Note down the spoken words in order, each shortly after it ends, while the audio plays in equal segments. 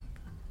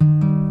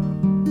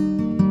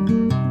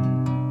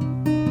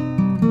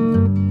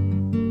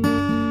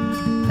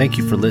Thank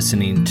you for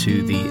listening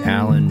to the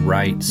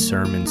Wright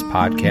Sermons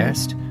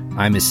podcast.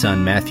 I'm his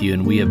son, Matthew,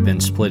 and we have been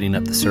splitting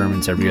up the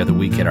sermons every other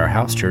week at our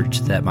house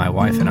church that my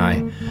wife and I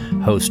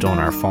host on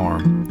our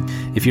farm.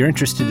 If you're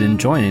interested in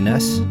joining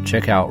us,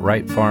 check out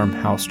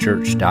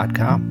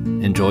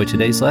wrightfarmhousechurch.com. Enjoy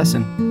today's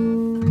lesson.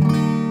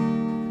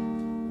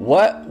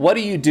 What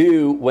do you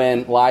do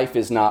when life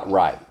is not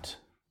right?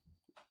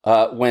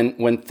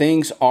 When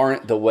things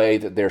aren't the way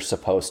that they're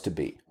supposed to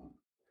be?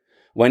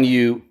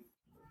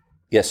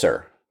 Yes,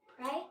 sir.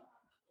 Right?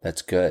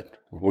 That's good.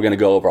 We're going to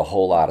go over a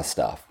whole lot of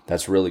stuff.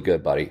 That's really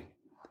good, buddy.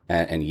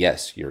 And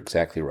yes, you're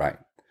exactly right.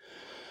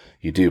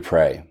 You do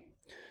pray.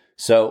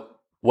 So,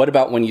 what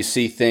about when you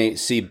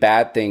see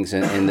bad things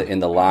in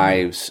the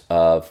lives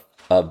of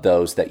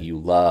those that you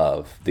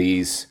love?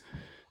 These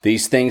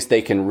things,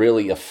 they can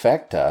really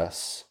affect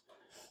us,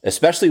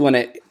 especially when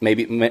it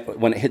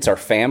hits our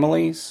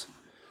families,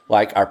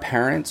 like our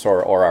parents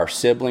or our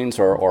siblings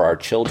or our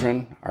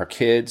children, our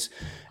kids.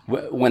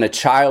 When a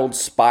child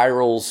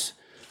spirals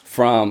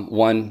from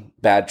one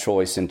bad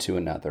choice into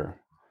another,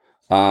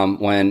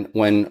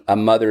 when a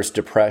mother's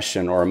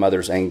depression or a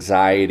mother's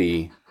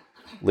anxiety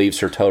leaves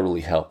her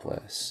totally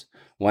helpless,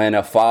 when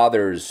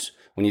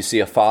you see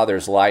a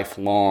father's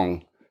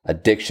lifelong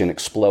addiction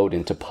explode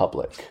into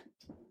public,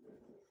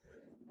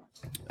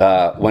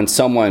 when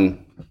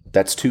someone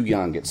that's too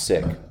young gets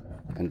sick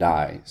and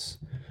dies,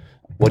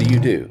 what do you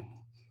do?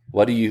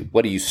 What do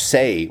you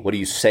say? What do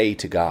you say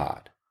to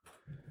God?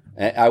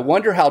 I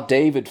wonder how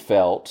David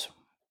felt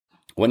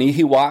when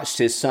he watched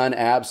his son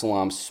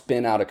Absalom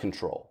spin out of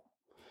control.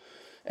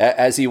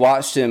 As he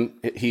watched him,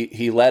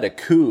 he led a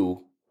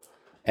coup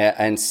and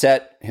Absalom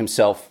set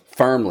himself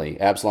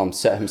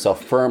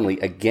firmly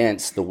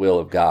against the will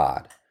of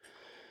God.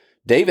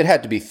 David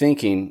had to be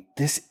thinking,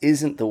 this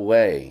isn't the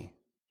way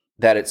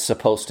that it's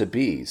supposed to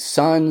be.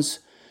 Sons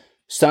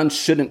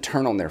shouldn't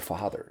turn on their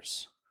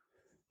fathers.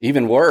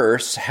 Even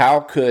worse, how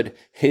could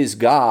his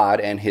God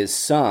and his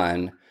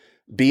son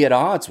be at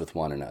odds with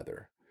one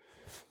another?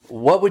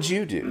 What would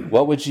you do?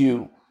 What would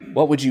you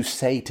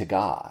say to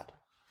God?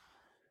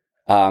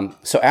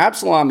 So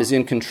Absalom is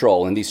in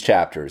control in these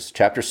chapters,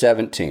 chapter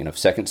 17 of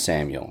 2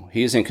 Samuel.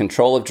 He is in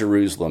control of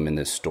Jerusalem in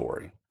this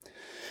story.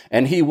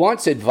 And he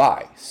wants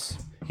advice.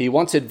 He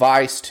wants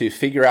advice to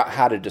figure out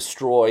how to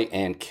destroy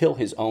and kill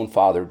his own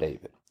father,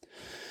 David.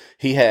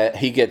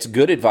 He gets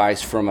good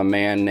advice from a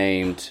man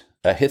named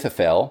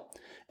Ahithophel,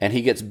 and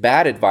he gets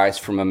bad advice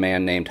from a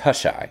man named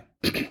Hushai.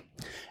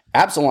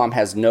 Absalom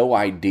has no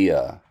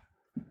idea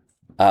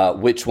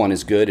which one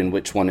is good and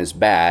which one is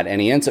bad,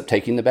 and he ends up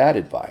taking the bad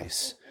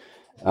advice.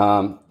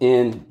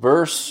 In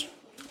verse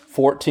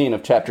 14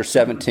 of chapter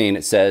 17,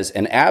 it says,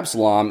 "And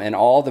Absalom and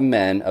all the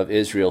men of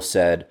Israel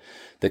said,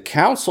 'The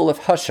counsel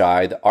of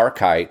Hushai the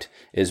Archite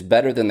is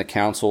better than the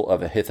counsel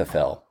of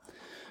Ahithophel.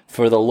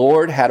 For the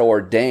Lord had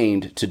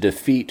ordained to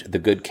defeat the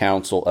good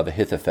counsel of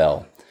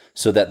Ahithophel,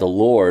 so that the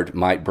Lord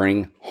might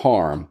bring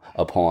harm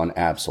upon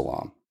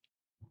Absalom.'"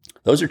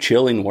 Those are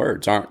chilling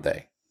words, aren't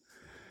they?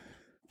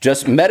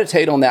 Just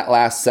meditate on that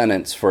last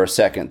sentence for a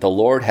second. The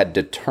Lord had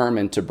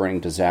determined to bring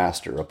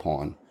disaster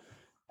upon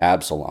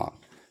Absalom.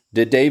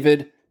 Did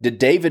David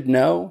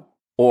know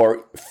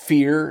or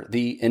fear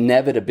the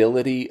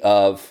inevitability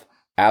of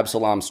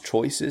Absalom's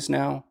choices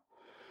now?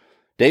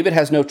 David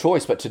has no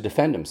choice but to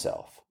defend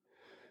himself.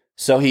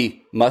 So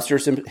he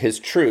musters his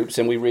troops,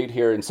 and we read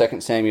here in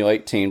 2 Samuel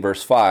 18,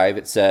 verse 5,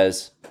 it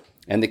says,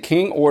 "And the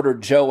king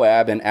ordered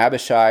Joab and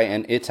Abishai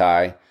and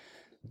Ittai,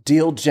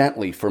 'Deal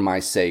gently for my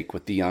sake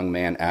with the young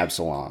man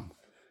Absalom.'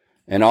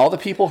 And all the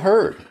people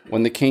heard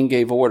when the king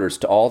gave orders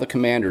to all the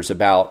commanders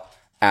about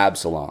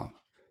Absalom."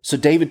 So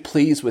David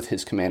pleads with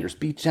his commanders,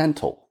 be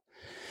gentle.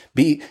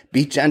 Be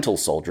gentle,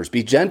 soldiers.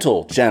 Be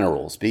gentle,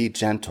 generals. Be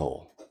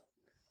gentle.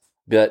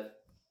 But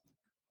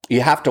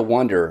you have to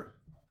wonder,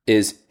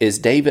 is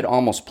David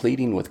almost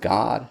pleading with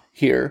God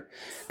here?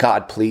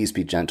 God, please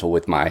be gentle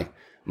with my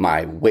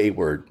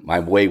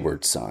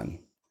wayward son.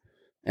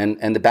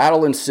 And the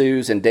battle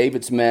ensues, and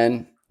David's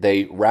men,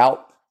 they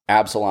rout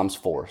Absalom's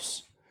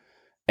force.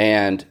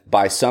 And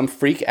by some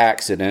freak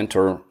accident,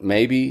 or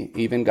maybe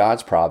even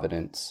God's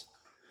providence,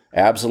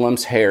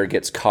 Absalom's hair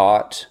gets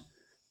caught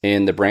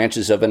in the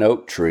branches of an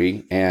oak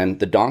tree, and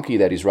the donkey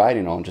that he's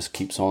riding on just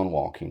keeps on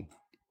walking.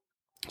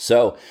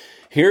 So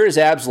here is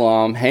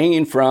Absalom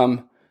hanging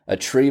from a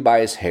tree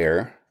by his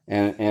hair,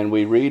 and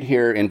we read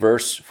here in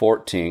verse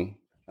 14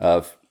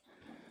 of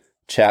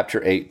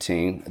chapter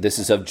 18, this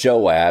is of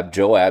Joab.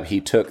 Joab, he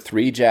took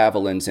 3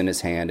 javelins in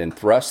his hand and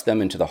thrust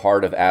them into the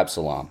heart of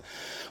Absalom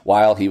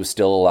while he was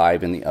still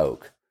alive in the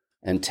oak.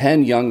 And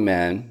 10 young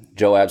men,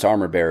 Joab's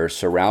armor bearers,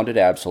 surrounded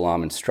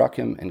Absalom and struck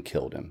him and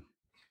killed him.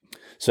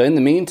 So in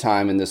the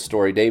meantime, in this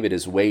story, David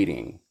is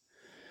waiting.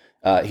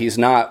 He's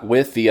not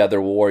with the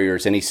other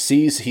warriors, and he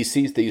sees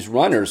these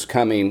runners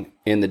coming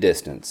in the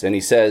distance. And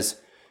he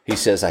says,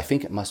 I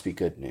think it must be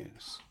good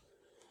news.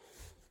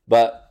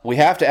 But we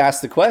have to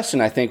ask the question,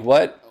 I think,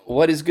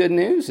 what is good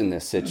news in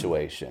this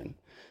situation?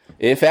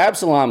 If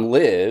Absalom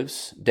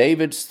lives,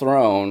 David's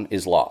throne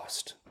is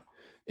lost.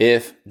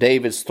 If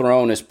David's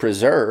throne is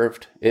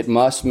preserved, it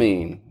must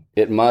mean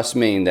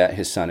that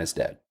his son is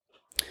dead.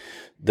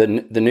 The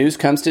news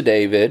comes to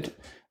David,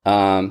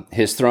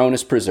 his throne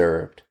is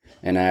preserved,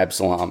 and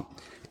Absalom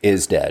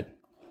is dead.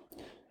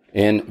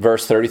 In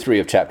verse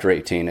 33 of chapter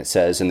 18, it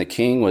says, "And the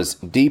king was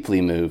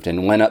deeply moved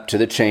and went up to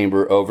the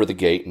chamber over the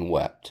gate and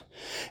wept.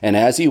 And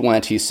as he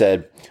went, he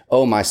said,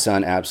 'O my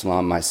son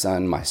Absalom, my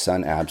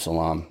son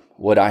Absalom,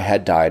 would I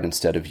had died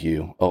instead of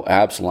you. O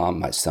Absalom,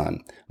 my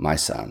son, my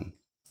son.'"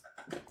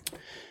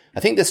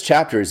 I think this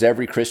chapter is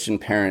every Christian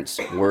parent's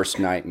worst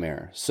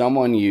nightmare.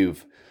 Someone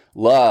you've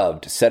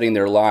loved setting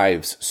their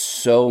lives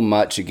so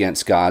much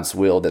against God's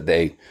will that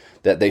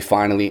they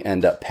finally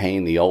end up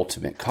paying the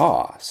ultimate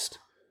cost.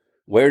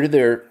 Where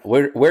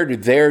do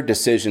their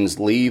decisions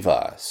leave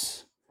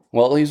us?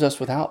 Well, it leaves us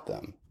without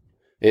them.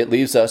 It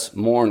leaves us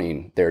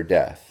mourning their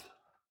death.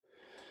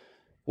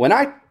 When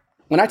I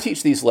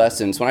teach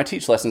lessons,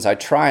 I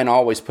try and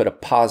always put a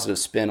positive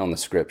spin on the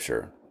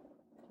scripture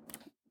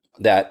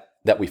that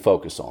we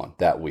focus on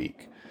that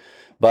week.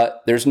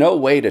 But there's no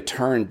way to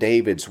turn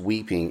David's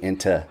weeping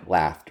into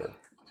laughter.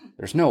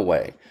 There's no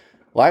way.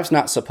 It's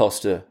not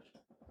supposed to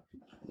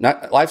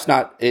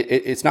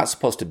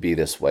be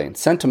this way. And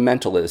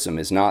sentimentalism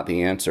is not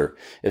the answer.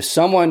 If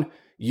someone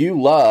you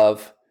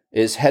love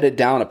is headed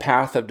down a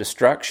path of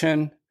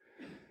destruction,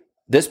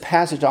 this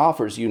passage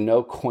offers you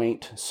no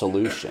quaint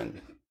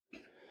solution.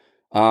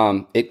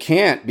 It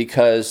can't,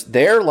 because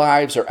their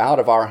lives are out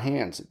of our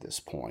hands at this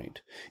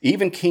point.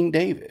 Even King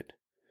David,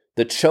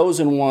 the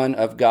chosen one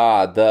of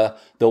God, the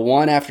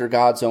one after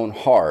God's own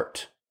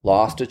heart,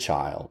 lost a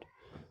child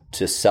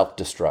to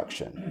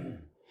self-destruction.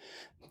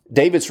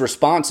 David's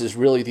response is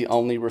really the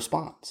only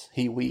response.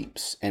 He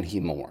weeps and he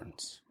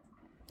mourns.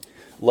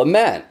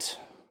 Lament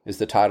is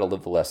the title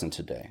of the lesson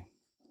today.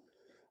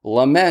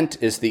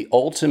 Lament is the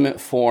ultimate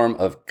form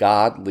of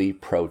godly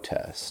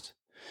protest,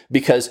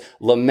 because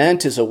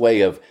lament is a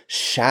way of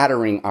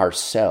shattering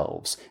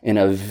ourselves in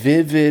a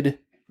vivid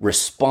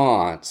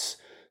response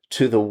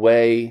to the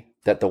way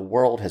that the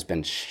world has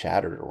been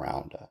shattered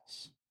around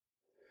us.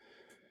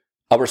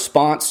 A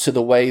response to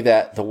the way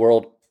that the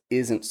world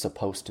isn't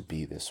supposed to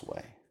be this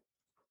way.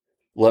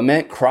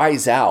 Lament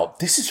cries out,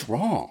 "This is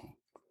wrong.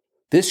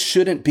 This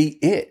shouldn't be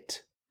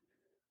it."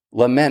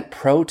 Lament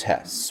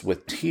protests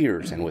with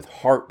tears and with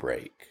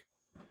heartbreak.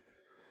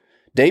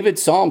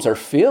 David's psalms are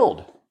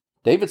filled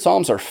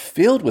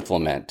with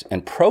lament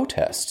and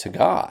protest to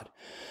God.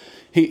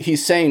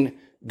 He's saying,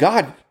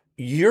 "God,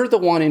 you're the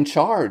one in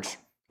charge,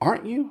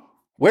 aren't you?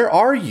 Where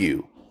are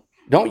you?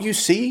 Don't you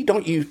see?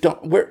 Don't you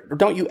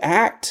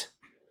act?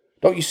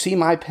 Don't you see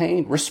my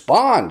pain?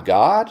 Respond,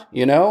 God.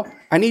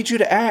 I need you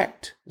to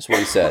act." That's what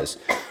he says.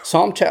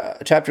 Psalm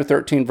chapter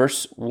 13,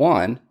 verse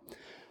 1.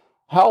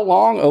 "How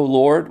long, O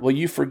Lord, will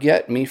you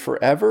forget me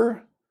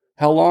forever?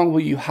 How long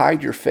will you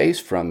hide your face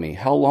from me?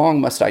 How long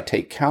must I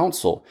take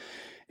counsel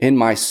in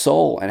my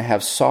soul and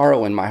have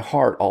sorrow in my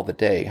heart all the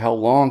day? How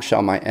long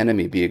shall my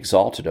enemy be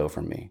exalted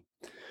over me?"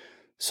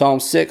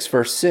 Psalm 6,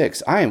 verse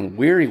 6. "I am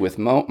weary with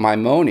my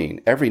moaning.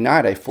 Every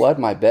night I flood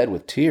my bed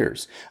with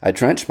tears. I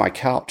drench my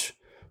couch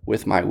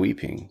with my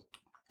weeping."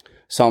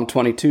 Psalm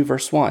 22,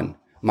 verse 1.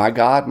 my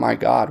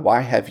God,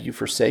 why have you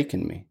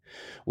forsaken me?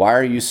 Why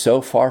are you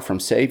so far from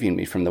saving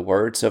me from the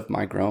words of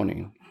my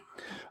groaning?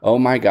 O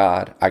my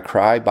God, I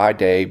cry by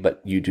day,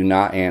 but you do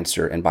not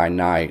answer, and by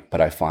night, but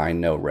I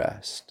find no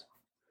rest."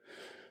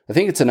 I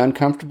think it's an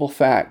uncomfortable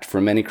fact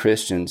for many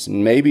Christians,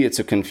 and maybe it's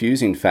a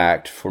confusing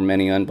fact for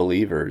many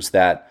unbelievers,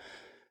 that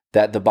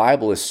the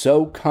Bible is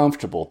so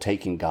comfortable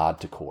taking God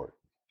to court.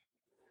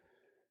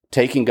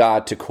 Taking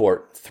God to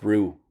court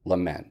through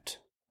lament,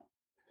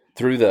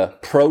 through the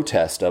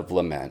protest of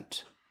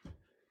lament,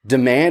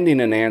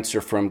 demanding an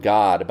answer from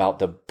God about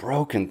the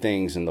broken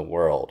things in the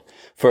world,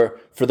 for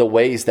the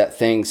ways that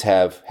things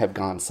have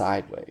gone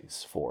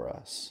sideways for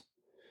us.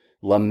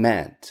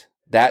 Lament.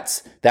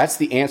 That's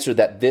the answer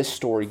that this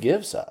story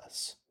gives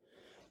us.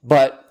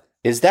 But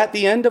is that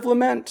the end of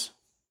lament?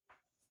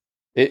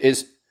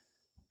 Is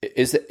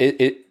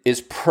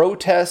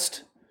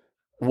protest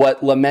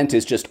what lament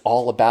is just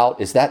all about?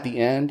 Is that the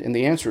end? And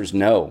the answer is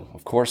no,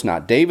 of course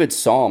not. David's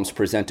Psalms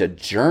present a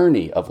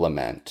journey of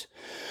lament.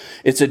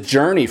 It's a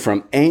journey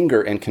from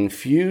anger and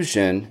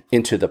confusion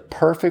into the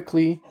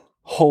perfectly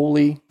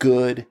holy,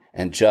 good,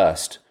 and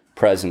just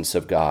presence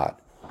of God.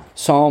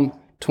 Psalm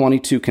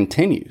 22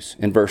 continues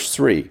in verse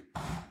 3.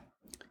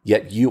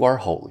 "Yet you are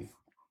holy,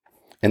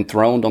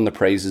 enthroned on the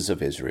praises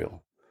of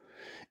Israel.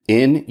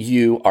 In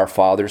you our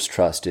fathers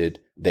trusted,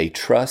 they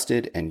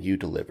trusted, and you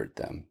delivered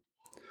them."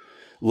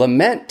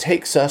 Lament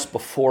takes us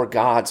before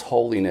God's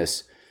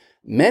holiness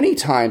many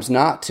times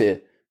not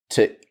to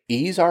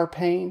ease our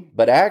pain,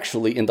 but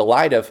actually in the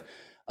light of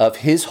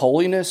his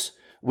holiness,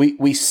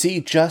 we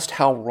see just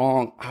how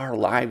wrong our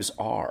lives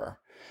are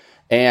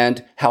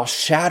and how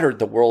shattered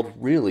the world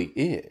really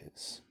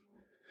is.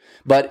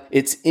 But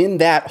it's in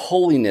that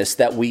holiness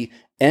that we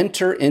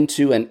enter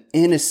into an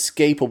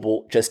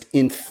inescapable, just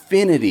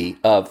infinity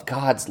of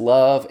God's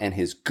love and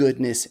his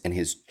goodness and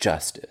his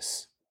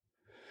justice.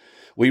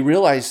 we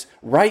realize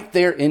right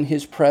there in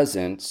his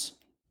presence,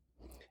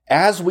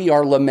 as we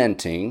are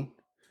lamenting,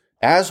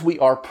 as we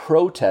are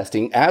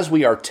protesting, as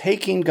we are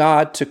taking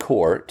God to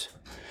court,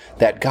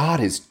 that God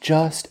is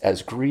just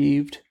as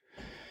grieved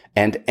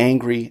and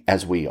angry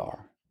as we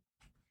are.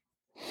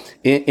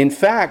 In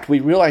fact, we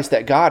realize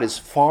that God is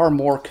far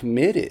more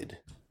committed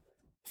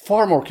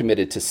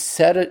to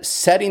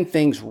setting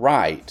things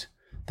right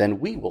than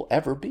we will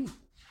ever be.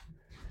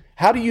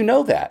 How do you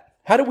know that?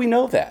 How do we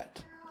know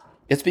that?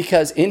 It's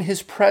because in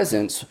his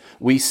presence,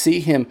 we see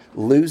him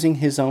losing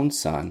his own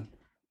son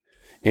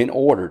in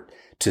order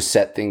to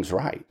set things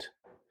right.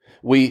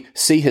 We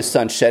see his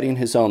son shedding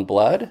his own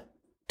blood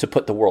to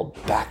put the world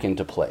back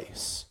into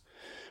place.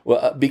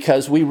 Well,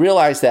 because we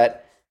realize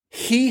that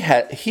he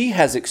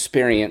has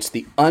experienced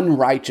the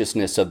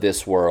unrighteousness of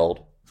this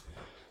world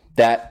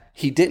that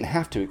he didn't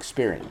have to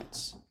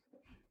experience.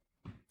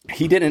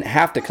 He didn't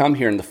have to come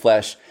here in the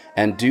flesh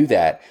and do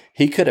that.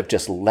 He could have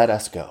just let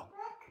us go.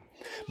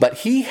 But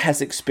he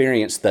has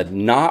experienced the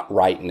not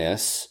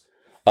rightness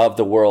of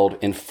the world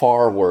in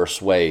far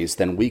worse ways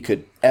than we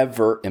could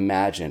ever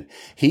imagine.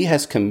 He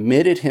has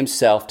committed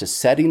himself to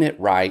setting it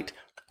right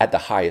at the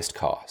highest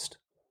cost.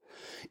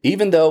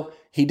 Even though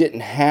he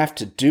didn't have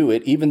to do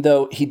it, even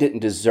though he didn't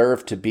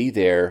deserve to be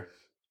there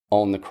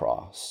on the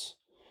cross.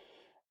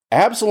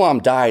 Absalom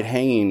died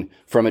hanging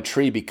from a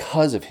tree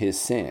because of his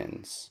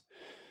sins.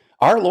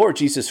 Our Lord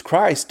Jesus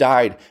Christ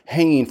died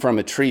hanging from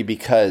a tree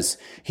because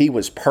he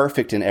was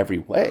perfect in every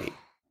way.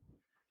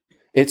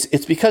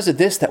 It's because of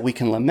this that we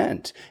can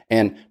lament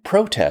and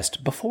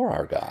protest before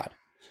our God,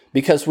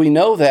 because we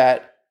know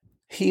that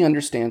he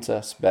understands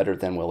us better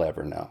than we'll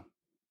ever know.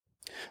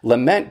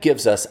 Lament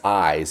gives us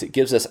eyes. It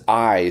gives us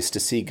eyes to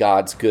see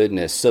God's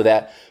goodness so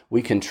that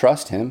we can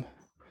trust him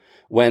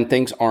when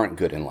things aren't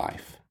good in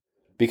life,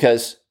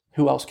 because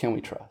who else can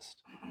we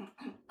trust?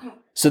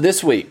 So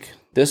this week,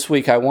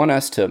 I want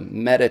us to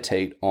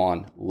meditate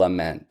on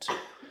lament.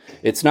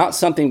 It's not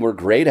something we're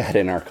great at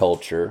in our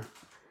culture,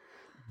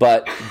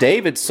 but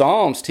David's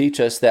Psalms teach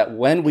us that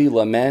when we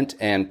lament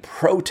and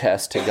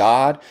protest to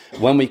God,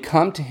 when we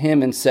come to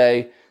him and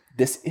say,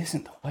 this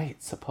isn't the way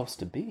it's supposed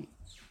to be,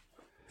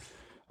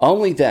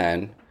 only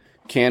then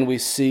can we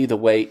see the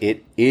way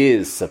it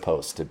is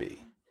supposed to be.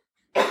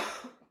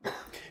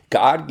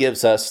 God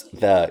gives us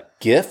the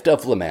gift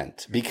of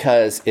lament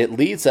because it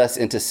leads us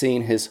into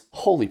seeing his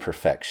holy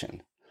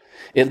perfection.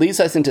 It leads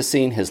us into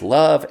seeing his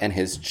love and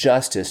his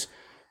justice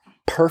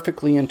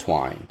perfectly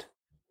entwined.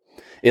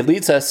 It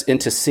leads us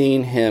into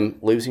seeing him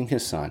losing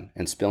his son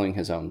and spilling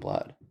his own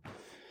blood.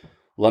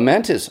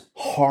 Lament is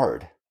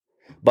hard,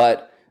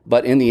 but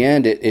in the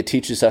end, it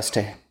teaches us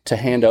to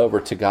hand over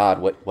to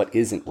God what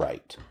isn't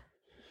right.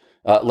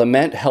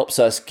 Lament helps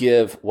us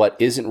give what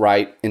isn't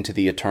right into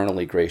the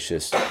eternally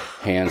gracious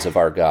hands of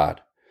our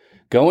God.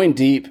 Going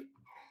deep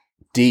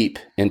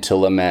into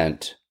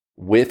lament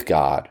with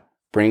God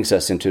brings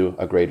us into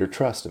a greater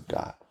trust of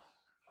God.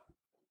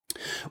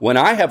 When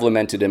I have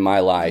lamented in my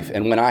life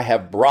and when I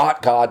have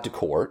brought God to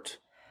court,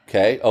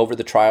 over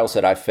the trials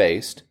that I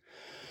faced,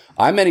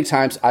 many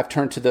times I've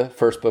turned to the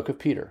first book of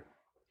Peter.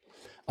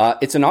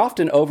 It's an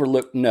often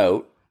overlooked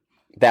note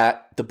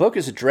that the book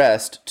is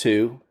addressed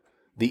to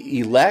the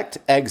elect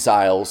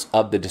exiles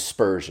of the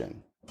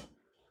dispersion.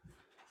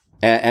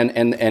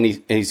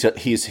 And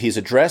he's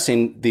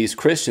addressing these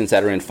Christians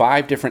that are in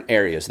 5 different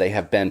areas. They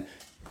have been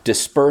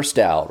dispersed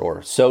out,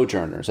 or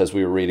sojourners, as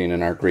we were reading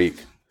in our Greek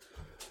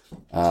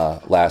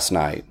last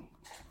night.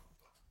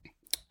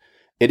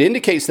 It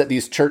indicates that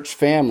these church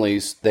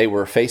families, they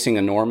were facing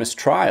enormous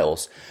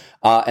trials,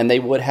 and they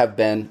would have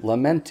been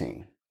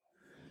lamenting.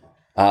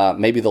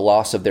 Maybe the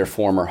loss of their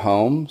former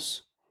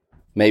homes,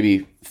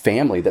 maybe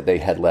family that they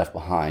had left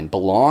behind,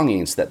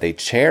 belongings that they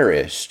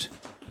cherished,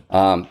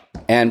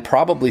 and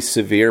probably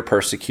severe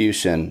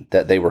persecution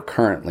that they were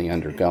currently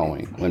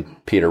undergoing when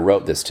Peter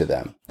wrote this to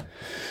them.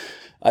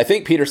 I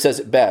think Peter says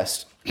it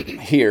best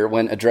here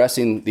when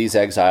addressing these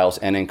exiles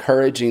and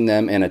encouraging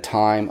them in a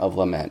time of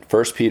lament.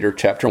 1 Peter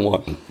chapter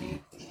 1,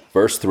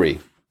 verse 3.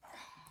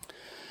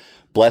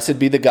 Blessed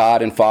be the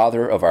God and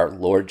Father of our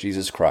Lord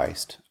Jesus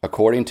Christ.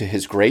 According to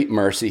his great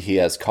mercy, he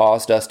has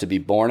caused us to be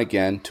born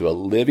again to a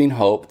living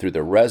hope through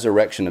the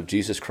resurrection of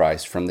Jesus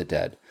Christ from the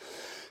dead,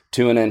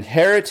 to an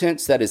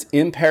inheritance that is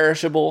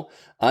imperishable,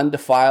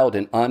 undefiled,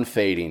 and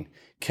unfading,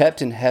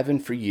 kept in heaven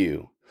for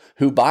you,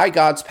 who by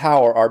God's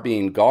power are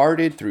being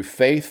guarded through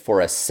faith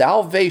for a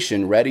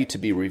salvation ready to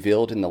be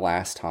revealed in the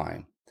last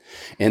time.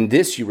 In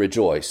this you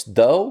rejoice,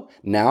 though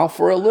now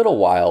for a little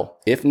while,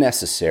 if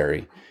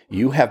necessary,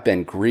 you have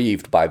been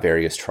grieved by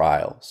various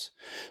trials,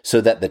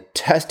 so that the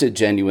tested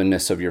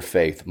genuineness of your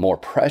faith, more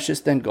precious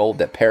than gold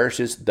that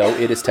perishes though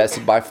it is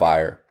tested by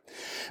fire,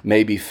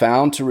 may be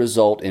found to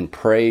result in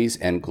praise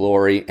and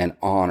glory and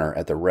honor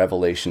at the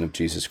revelation of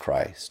Jesus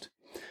Christ.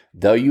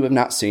 Though you have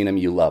not seen him,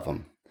 you love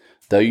him.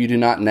 Though you do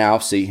not now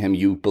see him,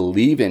 you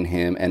believe in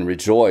him and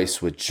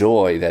rejoice with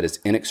joy that is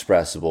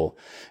inexpressible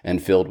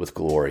and filled with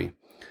glory,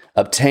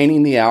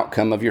 obtaining the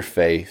outcome of your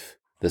faith,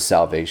 the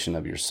salvation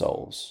of your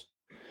souls.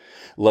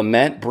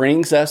 Lament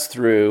brings us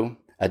through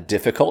a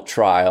difficult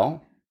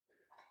trial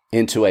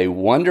into a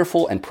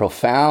wonderful and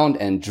profound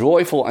and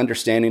joyful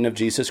understanding of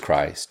Jesus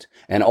Christ,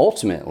 and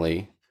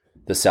ultimately,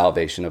 the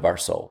salvation of our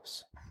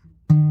souls.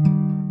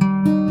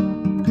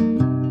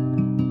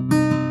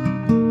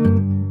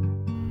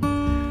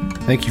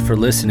 Thank you for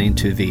listening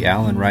to the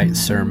Wright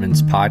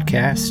Sermons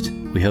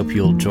podcast. We hope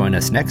you'll join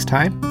us next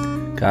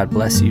time. God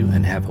bless you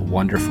and have a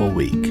wonderful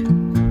week.